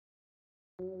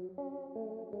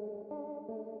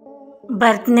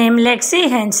Birth name Lexi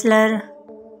Hensler.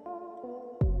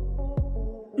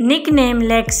 Nickname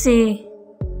Lexi.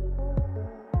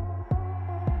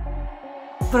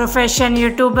 Profession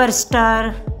YouTuber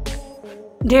star.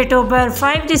 Date of birth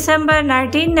 5 December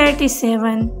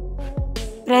 1997.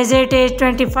 Present age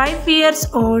 25 years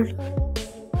old.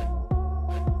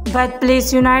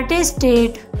 Birthplace United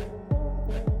States.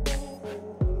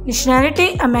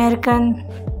 Nationality American.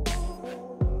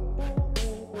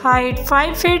 Height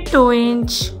 5 feet 2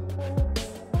 inch.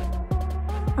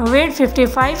 Weight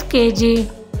 55 kg.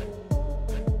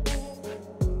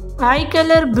 Eye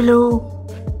color blue.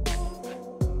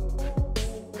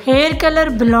 Hair color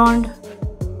blonde.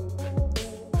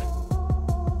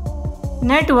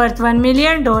 Net worth $1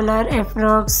 million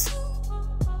approx.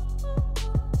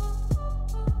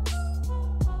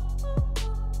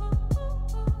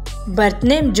 Birth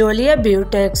name Julia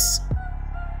Beautx.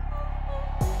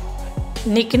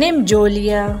 Nickname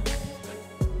Julia.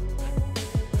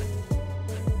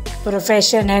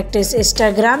 Profession actress,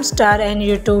 Instagram star and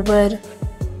YouTuber.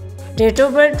 Date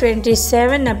of birth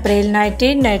 27 April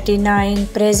 1999.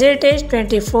 Present age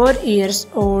 24 years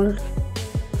old.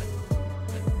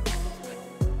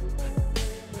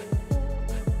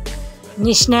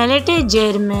 Nationality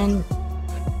German.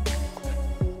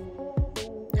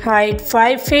 Height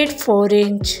 5 feet 4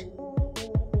 inch.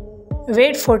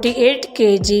 Weight 48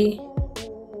 kg.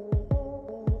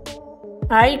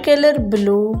 Eye color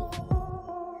blue.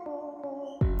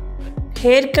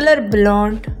 Hair color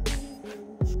blonde.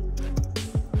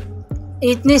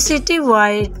 Ethnicity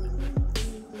white.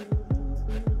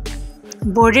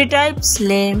 Body type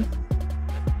slim.